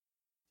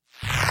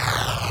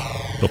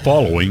The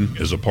following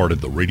is a part of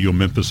the Radio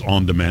Memphis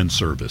On-Demand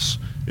service.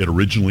 It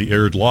originally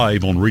aired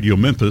live on Radio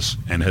Memphis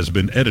and has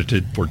been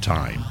edited for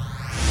time.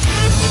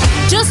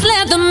 Just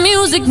let the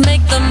music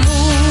make the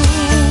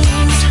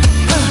moves.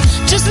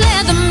 Just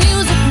let the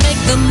music make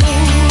the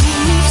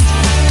moves.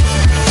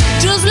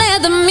 Just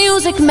let the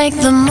music make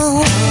the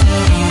moves.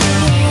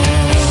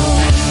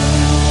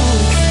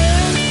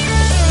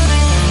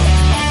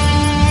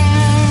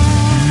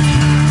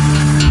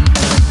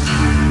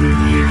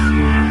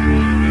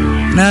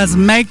 Let's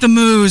make the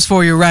moves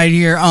for you right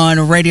here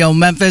on Radio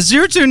Memphis.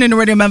 You're tuned into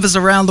Radio Memphis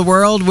Around the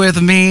World with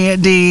me,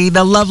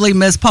 the lovely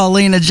Miss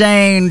Paulina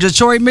Jane.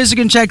 Detroit,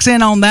 Michigan checks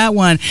in on that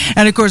one.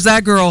 And, of course,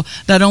 that girl,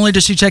 not only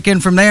does she check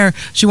in from there,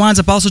 she winds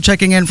up also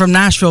checking in from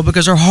Nashville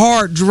because her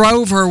heart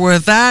drove her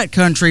with that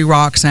country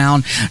rock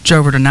sound.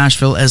 Drove her to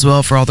Nashville as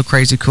well for all the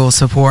crazy cool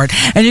support.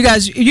 And, you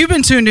guys, you've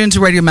been tuned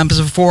into Radio Memphis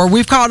before.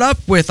 We've caught up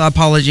with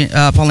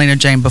Paulina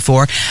Jane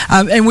before.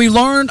 And we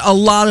learned a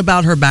lot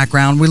about her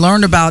background. We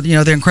learned about,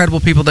 the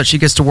incredible people that she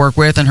gets to work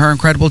with and her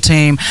incredible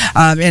team.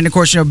 And, of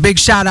course, big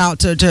shout out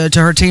to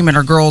her team and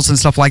her girls and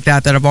stuff like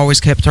that have always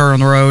kept her on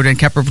the road and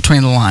kept her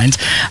between the lines.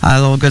 A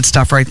little good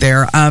stuff right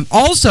there.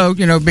 Also,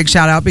 big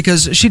shout out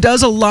because she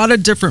does a lot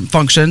of different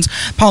functions.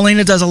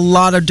 Paulina does a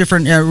lot of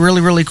different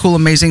really, really cool,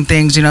 amazing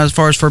things, as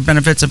far as for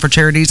benefits and for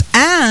charities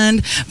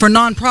and for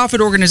nonprofit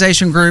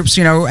organization groups,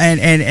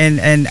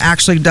 and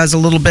actually does a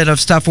little bit of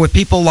stuff with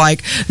people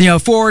like,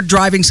 Ford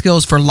Driving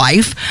Skills for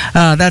Life.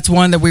 That's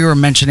one that we were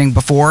mentioning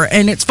before.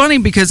 And it's funny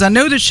because I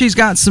know that she's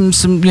got some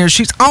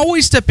she's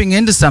always stepping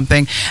into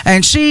something,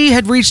 and she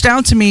had reached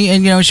out to me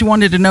and she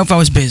wanted to know if I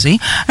was busy,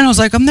 and I was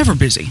like, I'm never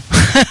busy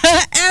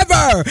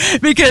ever,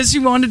 because she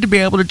wanted to be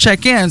able to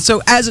check in.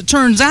 So as it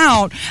turns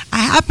out, I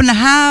happen to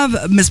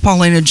have Miss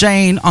Paulina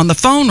Jane on the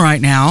phone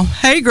right now.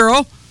 Hey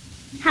girl.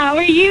 How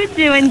are you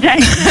doing,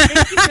 Jason?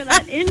 Thank you for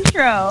that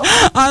intro.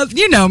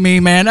 You know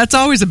me, man. That's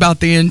always about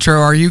the intro.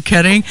 Are you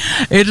kidding?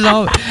 It is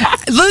all.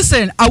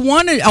 Listen, I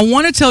want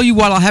to tell you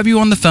while I have you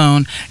on the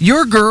phone.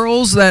 Your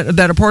girls that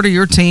are part of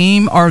your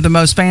team are the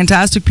most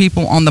fantastic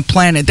people on the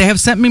planet. They have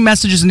sent me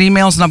messages and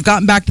emails, and I've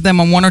gotten back to them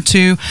on one or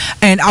two.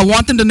 And I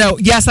want them to know,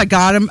 yes, I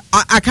got them.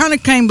 I kind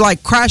of came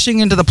like crashing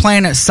into the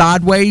planet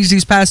sideways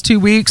these past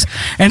 2 weeks,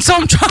 and so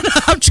I'm trying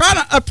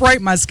to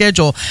upright my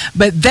schedule.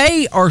 But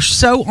they are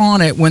so on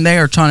it when they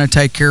are trying to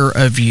take care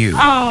of you.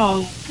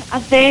 Oh,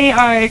 they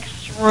are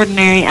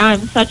extraordinary.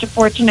 I'm such a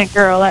fortunate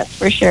girl, that's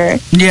for sure.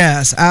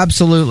 Yes,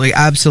 absolutely.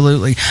 Where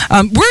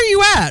are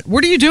you at?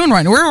 What are you doing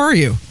right now? Where are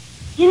you?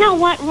 You know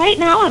what? Right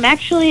now I'm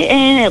actually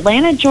in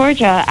Atlanta,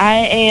 Georgia.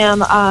 I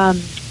am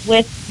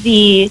with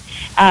the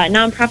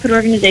nonprofit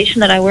organization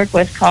that I work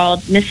with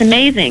called Miss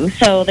Amazing.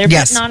 So they're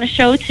putting on a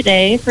show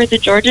today for the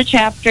Georgia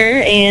chapter,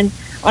 and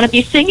I want to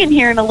be singing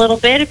here in a little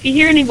bit. If you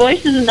hear any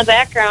voices in the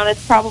background,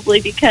 it's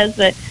probably because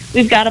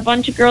we've got a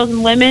bunch of girls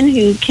and women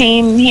who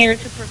came here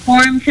to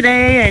perform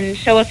today and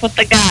show us what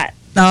they got.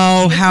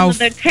 Oh, how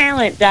their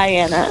talent,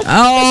 Diana.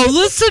 Oh,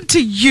 listen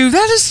to you.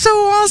 That is so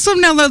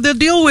awesome. Now the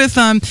deal with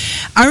I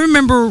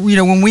remember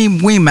when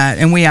we met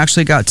and we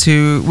actually got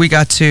to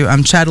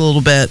chat a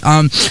little bit.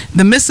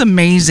 The Miss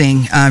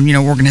Amazing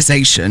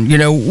organization.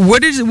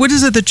 What is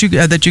it that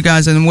you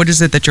guys, and what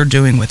is it that you're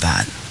doing with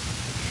that?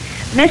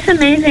 Miss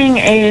Amazing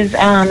is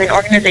an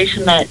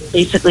organization that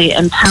basically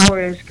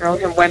empowers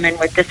girls and women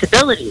with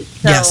disabilities.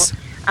 So, yes.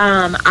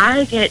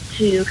 I get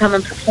to come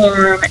and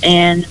perform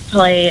and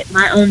play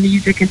my own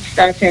music and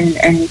stuff, and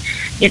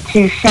get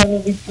to show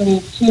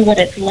everybody see what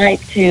it's like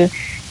to,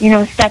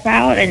 step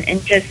out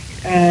and just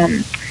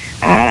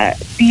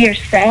be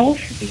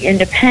yourself, be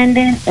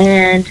independent,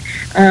 and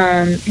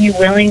be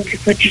willing to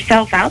put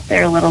yourself out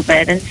there a little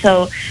bit. And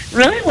so,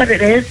 really, what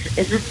it is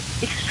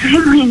it's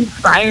extremely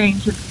inspiring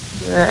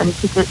and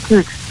to get to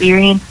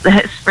experience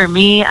this for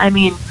me. I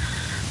mean,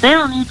 they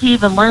don't need to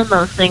even learn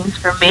those things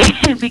from me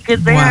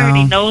because they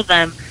already know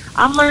them.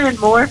 I'm learning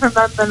more from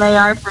them than they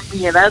are from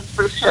me, and that's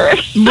for sure.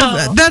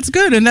 Well, that's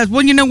good. And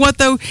you know what,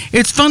 though?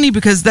 It's funny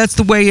because that's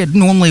the way it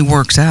normally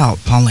works out,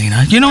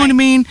 Paulina. You know what I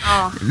mean?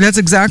 Oh. That's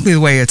exactly the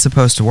way it's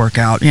supposed to work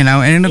out,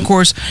 And, of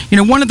course,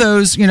 one of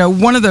those,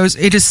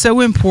 it is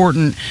so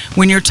important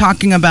when you're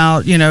talking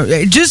about,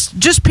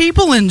 just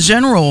people in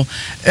general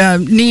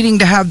needing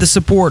to have the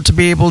support to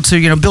be able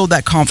to, build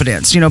that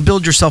confidence,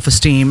 build your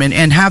self-esteem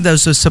and have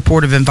those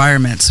supportive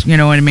environments. You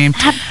know what I mean?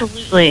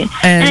 Absolutely.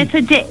 And it's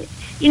a day.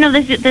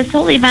 This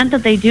whole event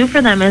that they do for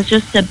them is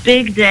just a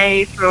big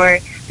day for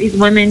these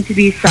women to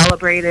be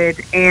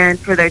celebrated and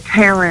for their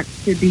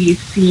talents to be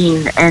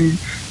seen and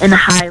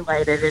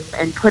highlighted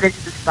and put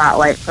into the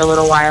spotlight for a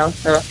little while.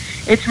 So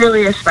it's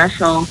really a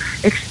special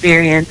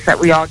experience that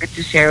we all get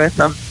to share with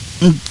them.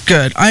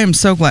 Good. I am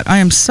so glad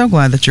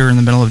that you're in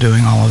the middle of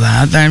doing all of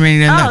that. I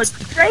mean,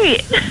 it's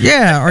great.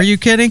 Yeah. Are you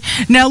kidding?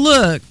 Now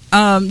look.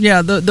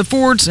 The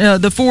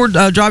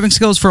Ford Driving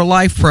Skills for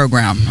Life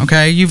program.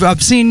 Okay,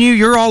 I've seen you.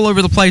 You're all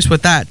over the place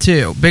with that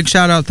too. Big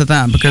shout out to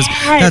them because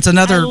that's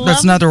another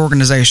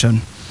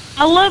organization.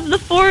 I love the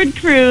Ford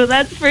crew.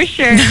 That's for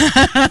sure.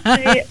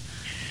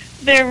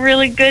 They're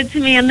really good to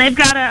me, and they've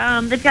got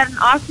an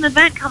awesome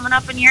event coming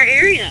up in your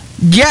area.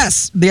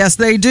 Yes,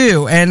 they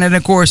do. And then,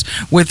 of course,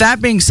 with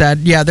that being said,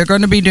 yeah, they're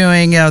going to be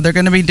doing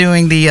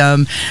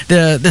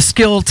the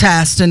skill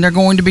test, and they're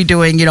going to be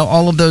doing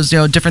all of those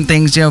different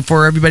things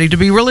for everybody to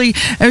be really.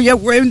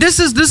 This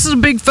is a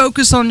big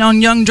focus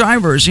on young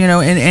drivers,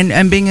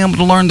 and being able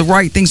to learn the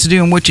right things to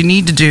do and what you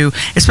need to do,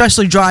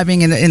 especially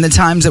driving in the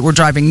times that we're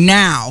driving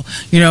now.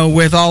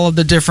 With all of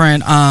the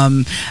different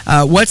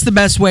what's the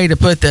best way to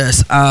put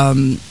this?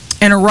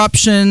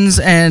 Interruptions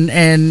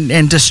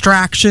and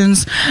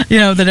distractions,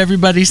 that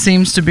everybody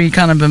seems to be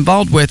kind of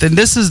involved with, and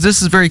this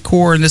is very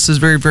core, and this is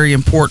very, very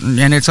important,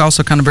 and it's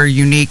also kind of very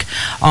unique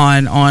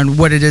on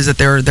what it is that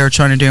they're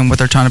trying to do and what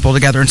they're trying to pull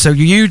together. And so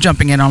you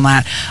jumping in on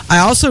that, I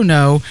also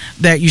know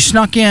that you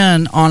snuck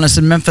in on us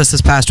in Memphis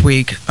this past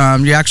week.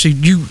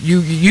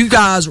 You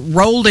guys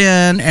rolled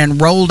in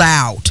and rolled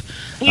out.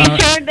 You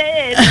sure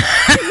did.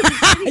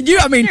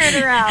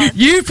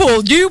 You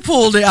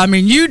pulled it. I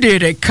mean, you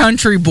did it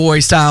country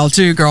boy style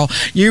too, girl.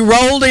 You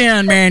rolled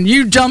in, man.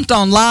 You jumped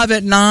on Live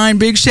at 9.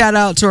 Big shout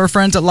out to our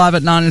friends at Live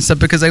at 9 and stuff,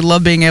 because they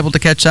love being able to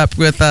catch up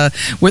with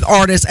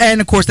artists, and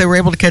of course they were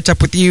able to catch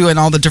up with you and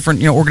all the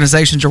different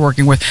organizations you're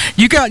working with.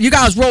 You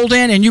guys rolled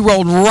in and you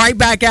rolled right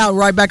back out,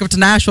 right back up to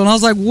Nashville, and I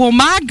was like, well,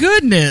 my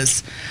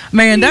goodness,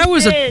 man, that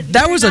was a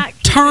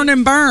turn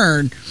and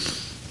burn.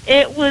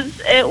 It was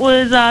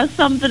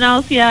something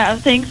else. Yeah,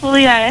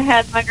 thankfully I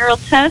had my girl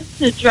Tess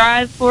to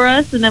drive for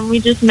us, and then we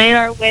just made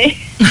our way.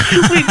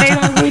 We made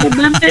our way to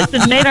Memphis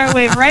and made our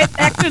way right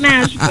back to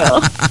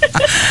Nashville.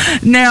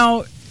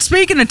 Now,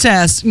 speaking of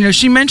Tess,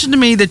 she mentioned to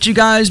me that you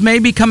guys may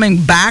be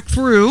coming back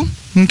through.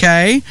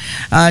 Okay,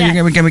 yes.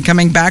 You're going to be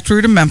coming back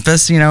through to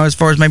Memphis. As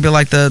far as maybe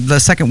like the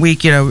second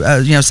week.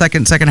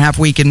 Second half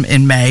week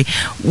in May.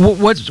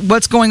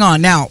 What's going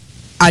on now?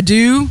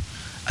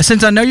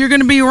 Since I know you're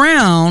going to be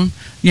around.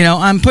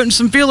 I'm putting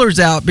some feelers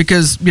out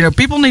because,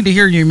 people need to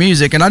hear your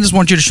music, and I just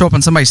want you to show up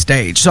on somebody's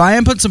stage. So I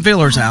am putting some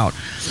feelers out.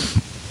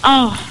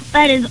 Oh,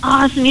 that is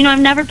awesome. I've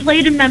never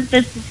played in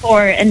Memphis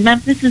before, and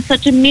Memphis is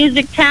such a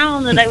music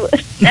town that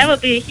that would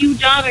be a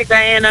huge honor,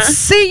 Diana.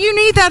 See, you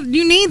need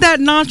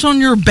that notch on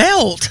your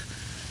belt.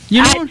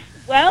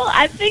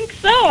 I think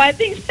so. I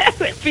think that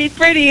would be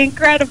pretty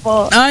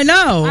incredible. I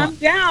know. I'm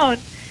down.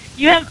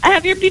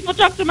 Have your people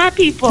talk to my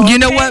people. You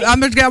know what? I'm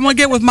gonna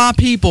get with my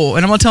people,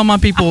 and I'm gonna tell my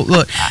people.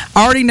 Look,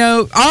 I already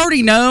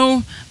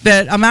know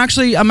that I'm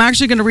actually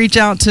going to reach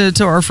out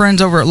to our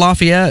friends over at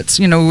Lafayette's,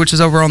 which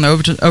is over on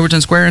the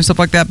Overton Square and stuff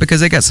like that,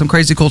 because they got some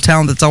crazy cool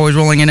talent that's always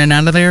rolling in and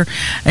out of there.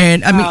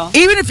 And I mean,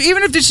 even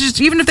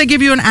if they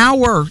give you an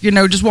hour,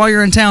 just while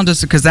you're in town,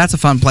 just because that's a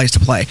fun place to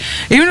play.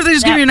 Even if they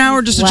just give you an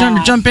hour just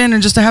to jump in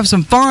and just to have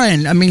some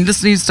fun. I mean,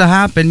 this needs to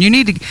happen. You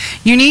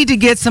need to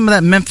get some of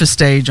that Memphis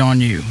stage on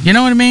you. You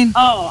know what I mean?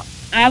 Oh,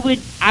 I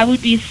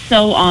would be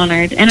so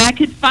honored, and I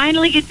could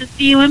finally get to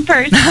see you in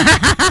person.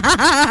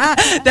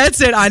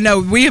 That's it. I know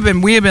we have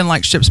been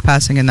like ships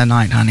passing in the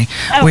night, honey.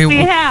 Oh, we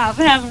have,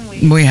 haven't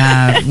we? We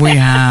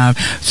have.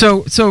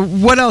 So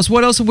what else?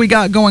 What else have we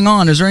got going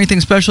on? Is there anything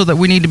special that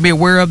we need to be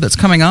aware of that's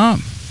coming up?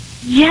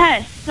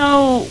 Yes.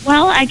 So,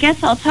 I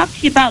guess I'll talk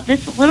to you about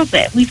this a little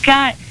bit. We've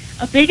got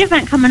a big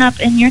event coming up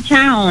in your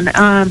town.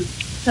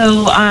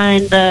 So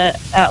on the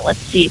let's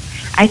see.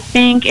 I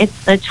think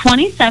it's the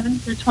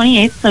 27th to the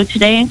 28th, so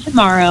today and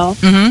tomorrow.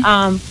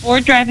 Mm-hmm.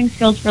 Ford Driving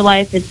Skills for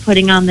Life is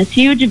putting on this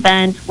huge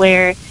event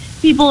where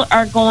people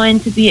are going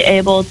to be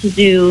able to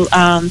do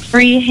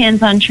free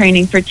hands-on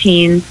training for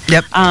teens.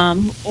 Yep.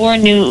 Or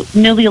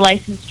newly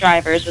licensed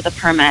drivers with a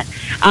permit.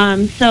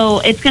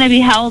 So it's going to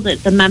be held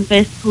at the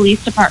Memphis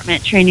Police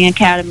Department Training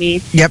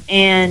Academy. Yep.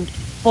 And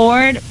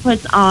Ford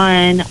puts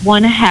on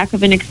one heck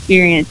of an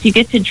experience. You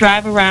get to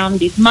drive around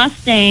these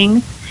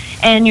Mustangs,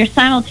 and you're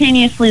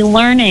simultaneously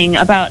learning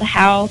about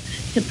how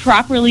to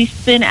properly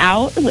spin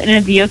out in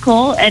a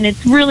vehicle, and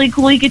it's really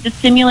cool. You get to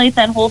simulate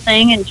that whole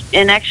thing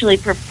and actually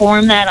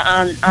perform that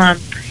on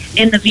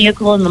in the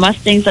vehicle and the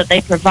Mustangs that they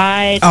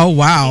provide. Oh,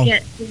 wow. You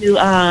get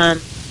to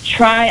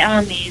try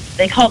on these,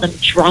 they call them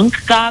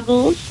drunk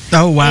goggles.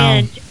 Oh, wow.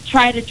 And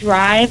try to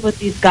drive with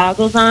these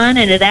goggles on,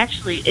 and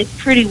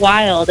it's pretty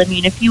wild. I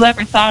mean, if you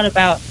ever thought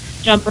about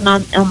jumping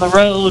on the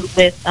road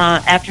with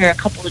after a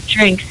couple of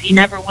drinks, you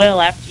never will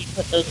after you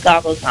put those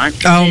goggles on.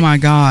 Oh, my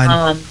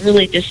God.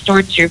 Really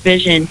distorts your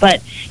vision.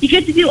 But you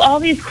get to do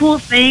all these cool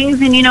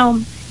things,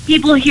 and,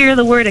 people hear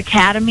the word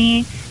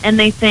academy, and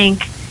they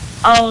think,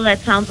 oh,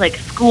 that sounds like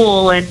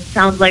school, and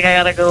sounds like I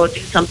got to go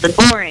do something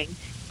boring.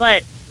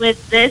 But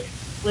with this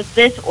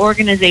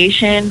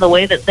organization, the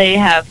way that they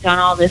have done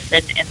all this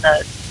and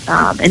the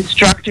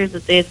instructors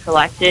that they've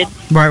selected,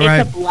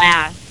 it's a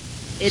blast.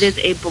 It is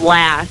a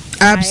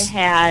blast. I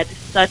had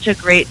such a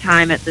great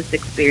time at this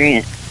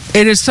experience.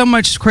 it is so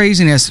much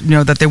craziness,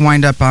 that they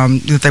wind up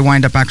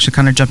actually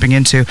kind of jumping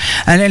into.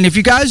 And if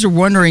you guys are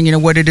wondering,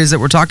 what it is that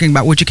we're talking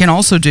about, what you can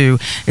also do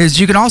is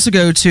you can also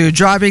go to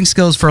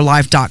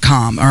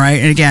drivingskillsforlife.com. All right,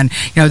 and again,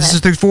 this is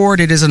through Ford.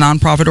 It is a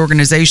nonprofit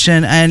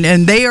organization,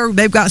 and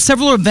they've got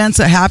several events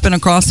that happen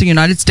across the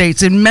United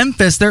States. In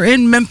Memphis, they're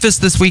in Memphis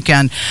this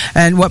weekend,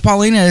 and what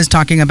Paulina is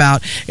talking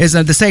about is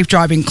the Safe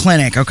Driving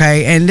Clinic.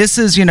 Okay, and this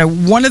is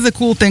one of the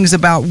cool things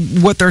about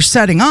what they're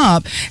setting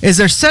up is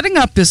they're setting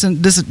up this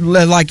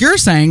like you're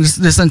saying,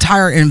 this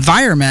entire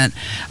environment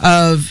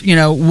of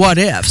what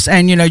ifs,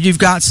 and you've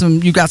got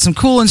some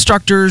cool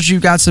instructors,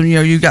 you've got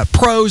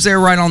pros there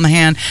right on the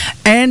hand,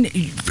 and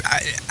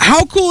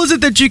how cool is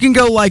it that you can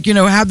go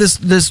have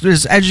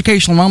this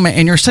educational moment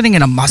and you're sitting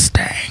in a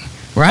Mustang,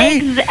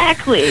 right?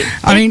 Exactly.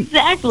 I mean,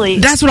 exactly.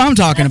 That's what I'm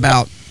talking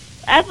about.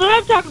 That's what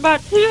I'm talking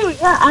about too.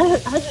 Yeah,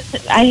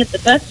 I had the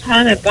best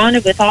time. I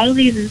bonded with all of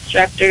these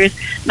instructors,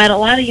 met a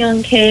lot of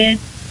young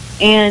kids.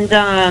 And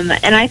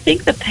I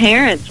think the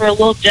parents were a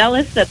little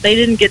jealous that they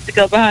didn't get to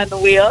go behind the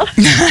wheel.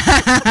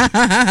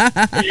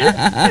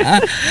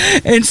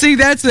 And see,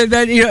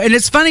 and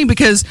it's funny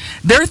because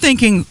they're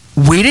thinking,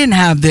 we didn't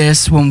have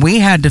this when we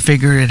had to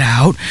figure it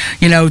out.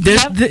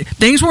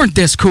 Things weren't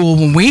this cool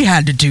when we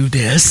had to do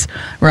this,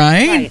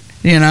 right?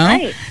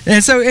 Right.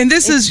 And so, and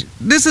this is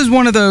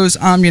one of those,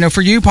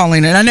 for you,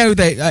 Paulina, and I know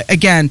that,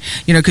 again,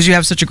 because you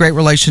have such a great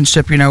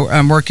relationship,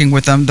 working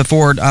with them, the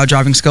Ford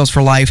Driving Skills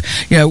for Life,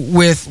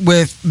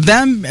 with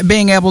them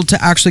being able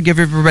to actually give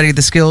everybody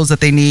the skills that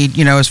they need,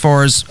 as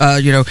far as,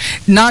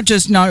 not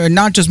just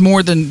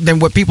more than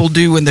what people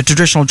do in the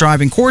traditional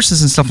driving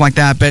courses and stuff like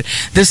that, but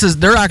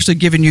they're actually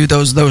giving you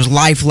those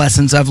life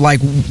lessons of like,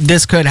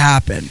 this could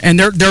happen. And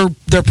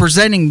they're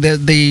presenting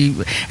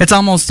it's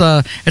almost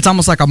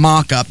like a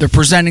mock-up. They're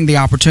presenting the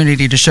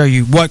opportunity to show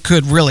you what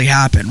could really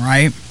happen,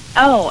 right?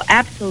 Oh,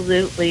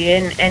 absolutely.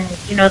 And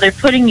they're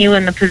putting you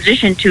in the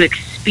position to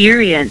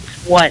experience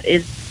what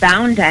is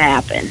bound to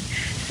happen.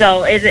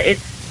 So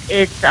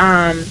it's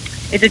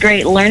a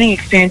great learning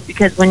experience,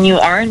 because when you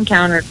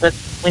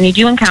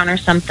do encounter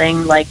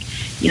something like,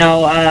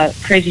 a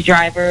crazy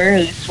driver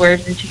who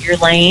swerves into your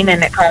lane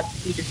and it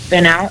causes you to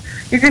spin out,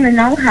 you're going to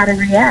know how to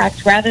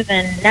react rather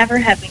than never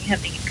having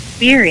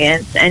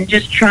experience and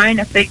just trying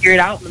to figure it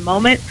out in the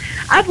moment.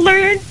 I've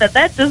learned that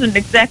doesn't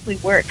exactly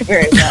work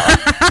very well.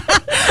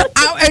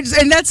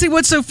 And that's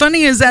what's so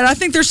funny is that I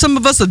think there's some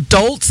of us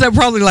adults that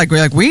probably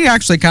we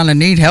actually kind of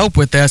need help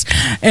with this,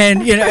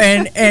 and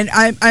and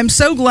I'm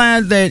so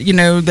glad that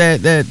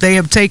that they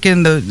have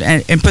taken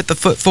and put the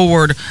foot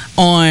forward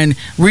on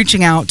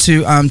reaching out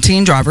to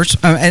teen drivers,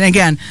 and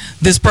again,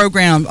 this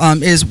program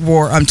is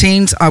for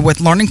teens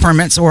with learning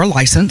permits or a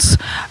license,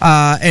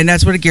 and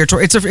that's what it geared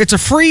toward. It's a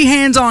free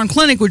hands-on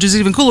clinic, which is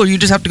even cooler. You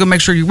just have to go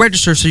make sure you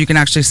register so you can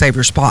actually save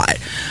your spot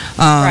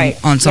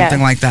on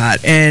something like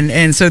that,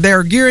 and so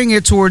they're gearing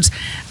it towards.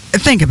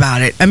 Think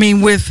about it. I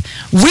mean, we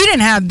didn't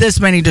have this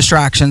many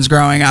distractions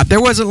growing up.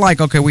 There wasn't like,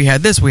 okay, we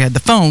had this, we had the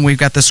phone, we've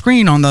got the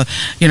screen on the,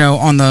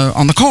 on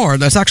the car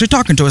that's actually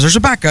talking to us. There's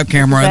a backup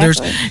camera.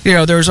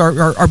 Exactly. There's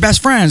our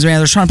best friends, man.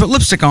 They're trying to put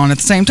lipstick on at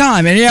the same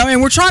time, and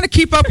and we're trying to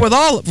keep up with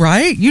all,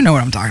 right? You know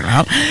what I'm talking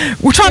about.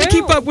 We're trying to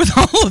keep up with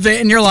all of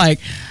it, and you're like,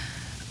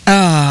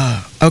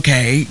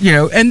 okay,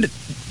 and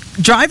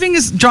driving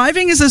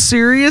is a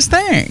serious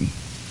thing.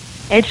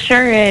 It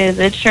sure is.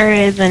 It sure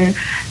is, and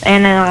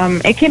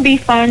it can be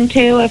fun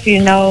too if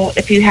you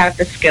have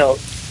the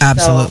skills.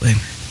 Absolutely.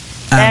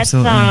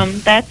 So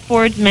that's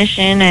Ford's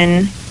mission,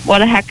 and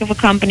what a heck of a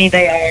company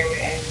they are,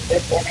 and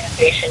this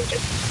organization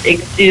just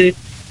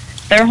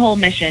exudes their whole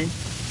mission.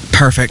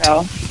 Perfect.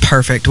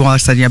 Perfect. Well, I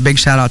said, big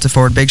shout out to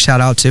Ford. Big shout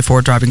out to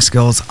Ford Driving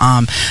Skills.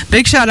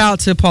 Big shout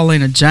out to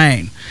Paulina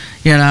Jane.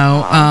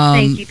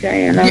 Thank you,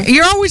 Diana.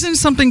 You're always in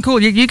something cool.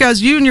 You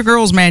guys, you and your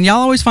girls, man, y'all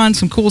always find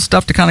some cool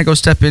stuff to kind of go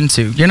step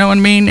into. You know what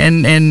I mean?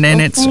 And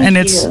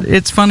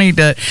it's funny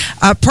that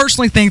I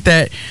personally think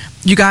that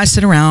you guys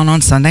sit around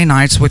on Sunday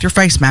nights with your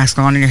face mask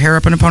on and your hair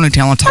up in a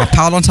ponytail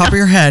piled on top of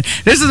your head.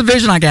 This is the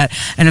vision I get,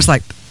 and it's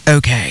like,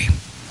 okay,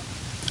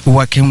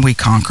 what can we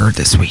conquer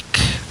this week?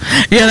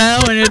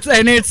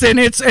 And it's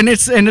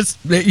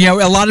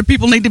a lot of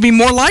people need to be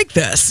more like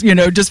this,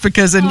 just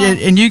because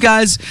and you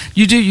guys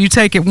you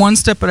take it one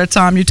step at a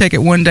time, you take it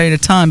one day at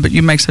a time, but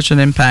you make such an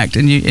impact,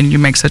 and you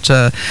make such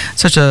a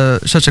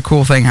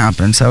cool thing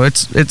happen. So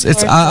it's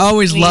I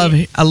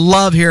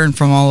love hearing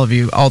from all of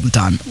you all the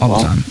time.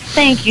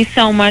 Thank you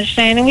so much,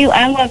 Shane.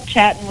 I love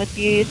chatting with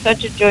you. It's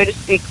such a joy to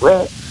speak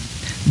with.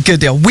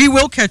 Good deal. We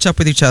will catch up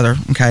with each other.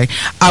 Okay.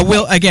 I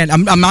will. Again,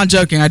 I'm not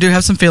joking. I do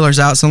have some feelers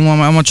out, so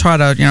I'm gonna try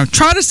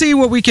to see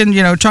what we can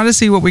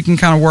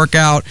kind of work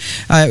out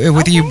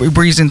with you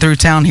breezing through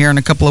town here in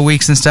a couple of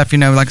weeks and stuff.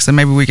 Like I said,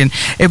 maybe we can.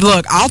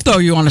 I'll throw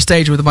you on a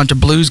stage with a bunch of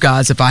blues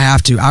guys if I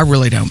have to. I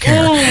really don't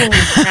care. Ooh,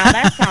 now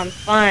that sounds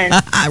fun.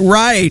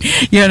 Right.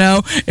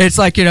 It's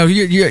like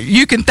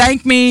you can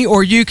thank me,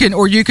 or you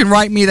can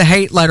write me the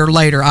hate letter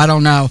later. I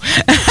don't know.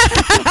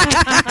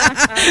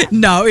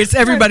 No, it's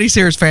everybody's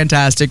here is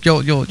fantastic.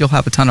 You'll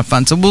have a ton of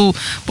fun. So we'll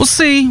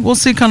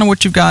see kind of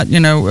what you've got.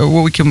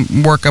 What we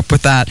can work up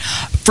with that.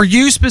 For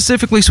you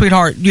specifically,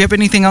 sweetheart, do you have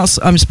anything else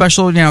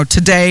special?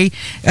 Today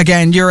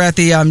again, you're at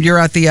the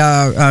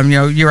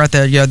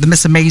the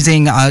Miss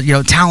Amazing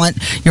talent.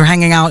 You're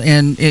hanging out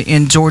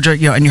in Georgia,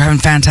 and you're having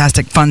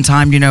fantastic fun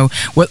time.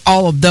 With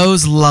all of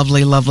those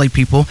lovely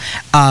people.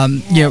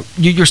 You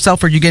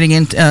yourself, are you getting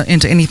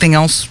into anything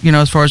else?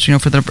 As far as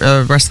for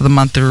the rest of the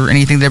month or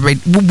anything that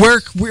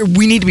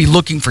we need to be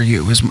looking for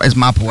you is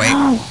my point.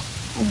 Oh,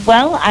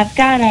 well, I've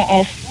got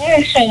a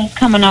few shows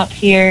coming up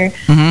here.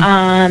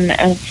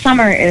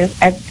 Summer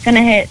it's going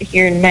to hit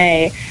here in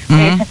May.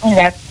 Basically,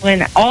 that's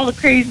when all the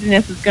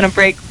craziness is going to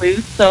break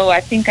loose. So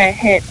I think I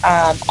hit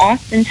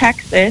Austin,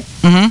 Texas,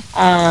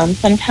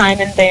 sometime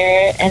in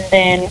there, and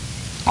then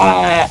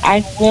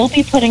I will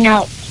be putting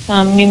out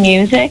some new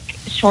music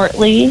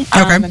shortly.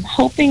 I'm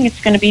hoping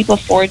it's going to be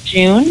before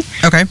June.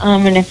 Okay.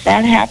 And if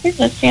that happens,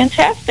 that's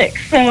fantastic.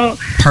 So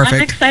perfect.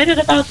 I'm excited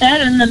about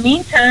that. In the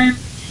meantime,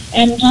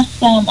 and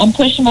just I'm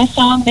pushing my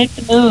song, Make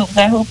the Moves.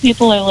 I hope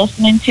people are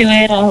listening to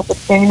it. I hope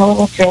it's bringing a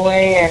little joy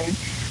and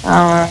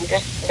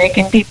just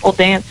making people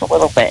dance a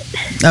little bit.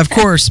 Of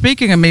course.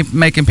 Speaking of me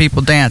making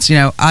people dance,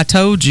 I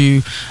told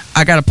you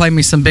I got to play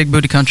me some Big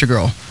Booty Country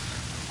Girl.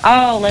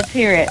 Oh, let's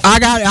hear it. I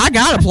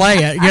got to play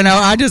it.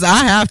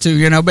 I have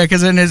to.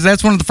 Because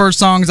that's one of the first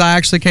songs I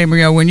actually came.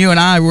 When you and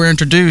I were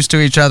introduced to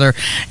each other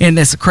in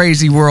this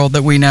crazy world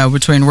that we know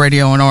between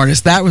radio and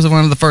artists. That was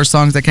one of the first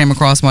songs that came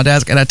across my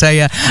desk, and I tell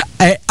you,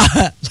 I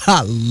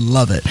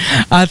love it.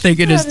 I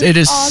think it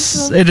is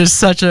awesome. It is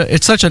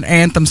such an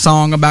anthem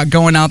song about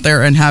going out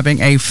there and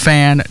having a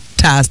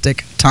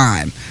fantastic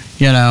time.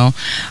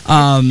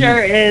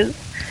 Sure is.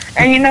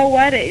 And you know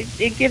what?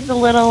 It gives a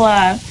little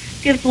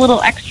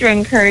extra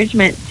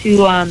encouragement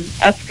to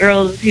us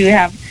girls who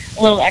have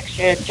a little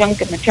extra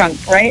junk in the trunk,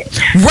 right?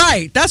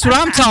 Right. That's what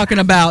I'm talking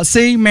about.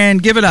 See, man,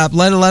 give it up.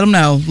 Let them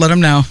know.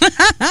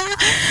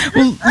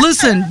 Well,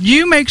 listen,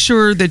 you make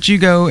sure that you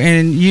go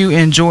and you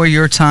enjoy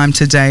your time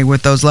today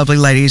with those lovely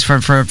ladies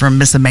from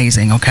Miss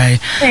Amazing, okay?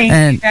 Thank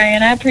you,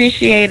 Diane. I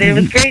appreciate it. It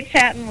was great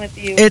chatting with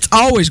you. It's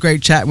always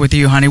great chatting with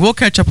you, honey. We'll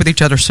catch up with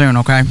each other soon,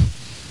 okay?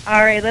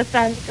 All right. That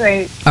sounds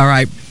great. All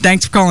right.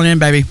 Thanks for calling in,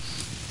 baby.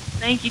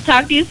 Thank you.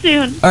 Talk to you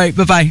soon. All right.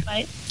 Bye-bye.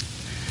 Bye.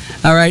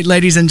 All right,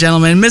 ladies and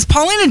gentlemen, Miss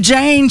Paulina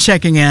Jane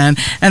checking in.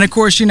 And, of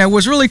course,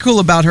 what's really cool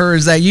about her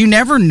is that you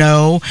never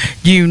know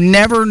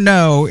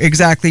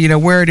exactly,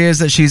 where it is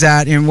that she's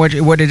at and what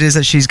it is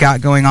that she's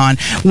got going on.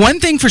 One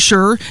thing for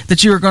sure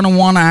that you're going to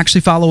want to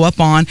actually follow up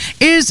on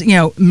is,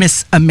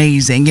 Miss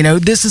Amazing.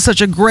 This is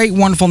such a great,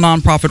 wonderful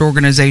nonprofit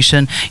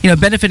organization,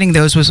 benefiting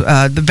those as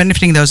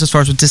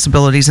far as with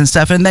disabilities and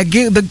stuff. And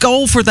the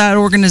goal for that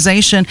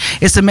organization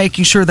is to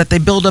making sure that they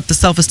build up the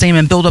self-esteem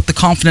and build up the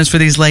confidence for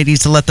these ladies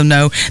to let them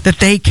know that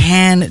they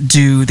can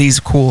do these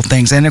cool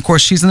things. And of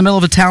course, she's in the middle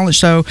of a talent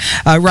show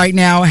right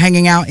now,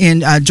 hanging out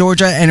in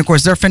Georgia. And of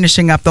course, they're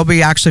finishing up. They'll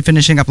be actually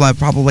finishing up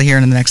probably here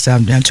in the next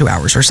 2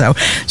 hours or so.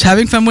 So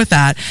having fun with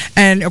that.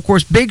 And of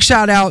course, big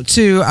shout out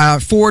to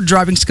Ford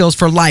Driving Skills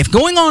for Life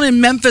going on in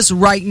Memphis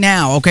right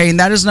now. Okay, and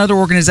that is another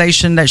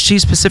organization that she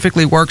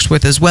specifically works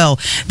with as well.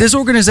 This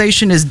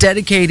organization is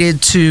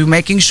dedicated to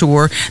making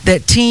sure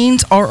that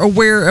teens are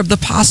aware of the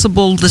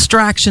possible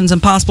distractions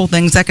and possible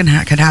things that can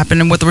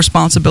happen and what the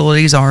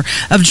responsibilities are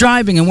of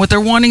driving. And what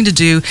they're wanting to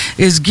do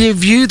is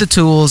give you the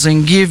tools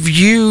and give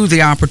you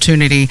the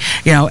opportunity,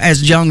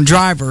 as young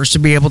drivers, to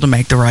be able to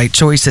make the right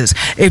choices.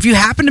 If you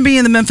happen to be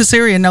in the Memphis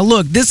area, now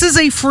look, this is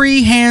a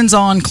free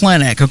hands-on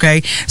clinic,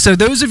 okay? So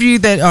those of you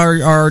that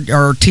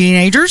are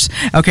teenagers,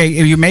 okay,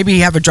 you maybe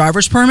have a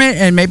driver's permit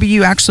and maybe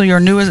you actually are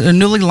a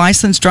newly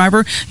licensed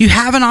driver, you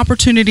have an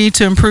opportunity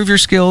to improve your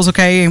skills,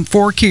 okay? And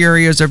 4 key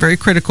areas are very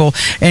critical,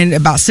 and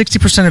about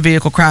 60% of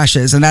vehicle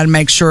crashes, and that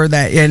makes sure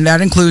and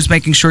that includes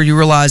making sure you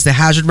realize the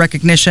hazard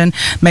recognition,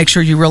 make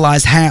sure you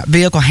realize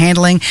vehicle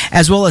handling,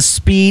 as well as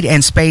speed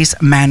and space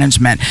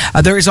management.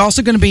 There is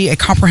also going to be a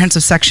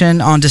comprehensive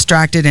section on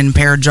distracted and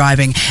impaired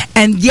driving.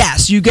 And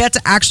yes, you get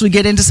to actually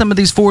get into some of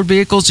these Ford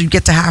vehicles. You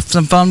get to have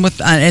some fun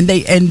with, and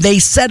they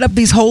set up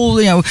these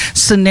whole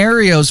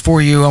scenarios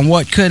for you on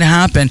what could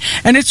happen.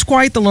 And it's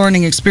quite the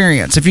learning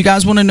experience. If you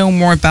guys want to know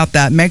more about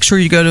that, make sure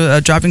you go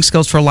to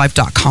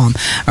drivingskillsforlife.com.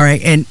 All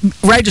right, and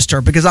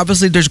register, because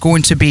obviously there's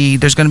going to be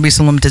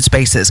some limited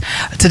spaces.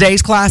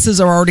 Today's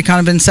classes are already kind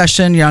of in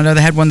session. I know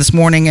they had one this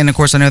morning, and of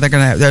course I know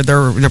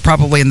they're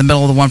probably in the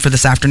middle of the one for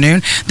this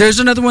afternoon. There's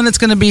another one that's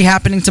going to be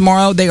happening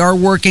tomorrow. They are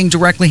working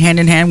directly hand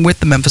in hand with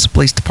the Memphis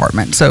Police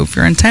Department. So if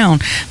you're in town,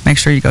 make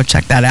sure you go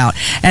check that out.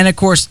 And of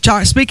course,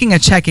 speaking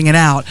of checking it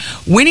out,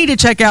 we need to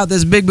check out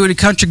this Big Booty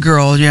Country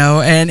Girl,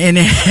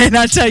 and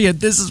I tell you,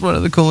 this is one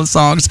of the coolest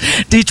songs.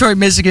 Detroit,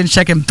 Michigan,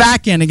 checking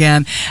back in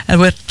again,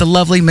 and with the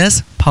lovely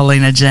Miss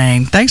Paulina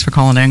Jane. Thanks for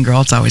calling in,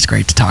 girl. It's always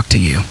great to talk to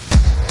you.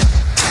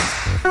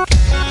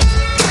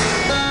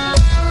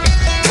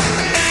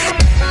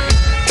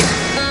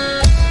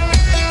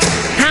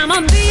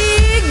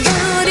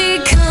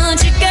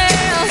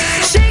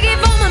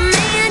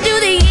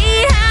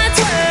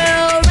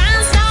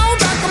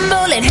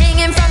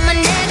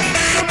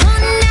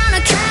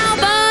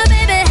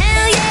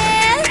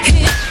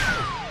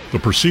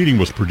 proceeding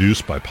was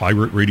produced by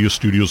Pirate Radio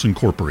Studios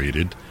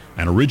Incorporated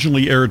and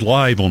originally aired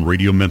live on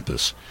Radio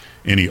Memphis.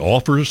 Any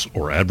offers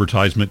or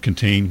advertisement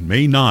contained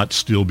may not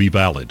still be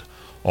valid.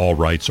 All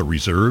rights are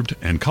reserved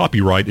and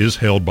copyright is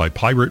held by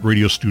Pirate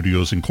Radio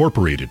Studios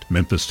Incorporated,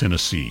 Memphis,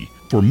 Tennessee.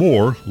 For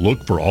more,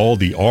 look for all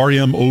the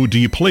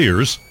RMOD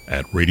players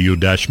at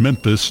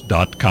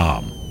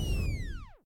radio-memphis.com.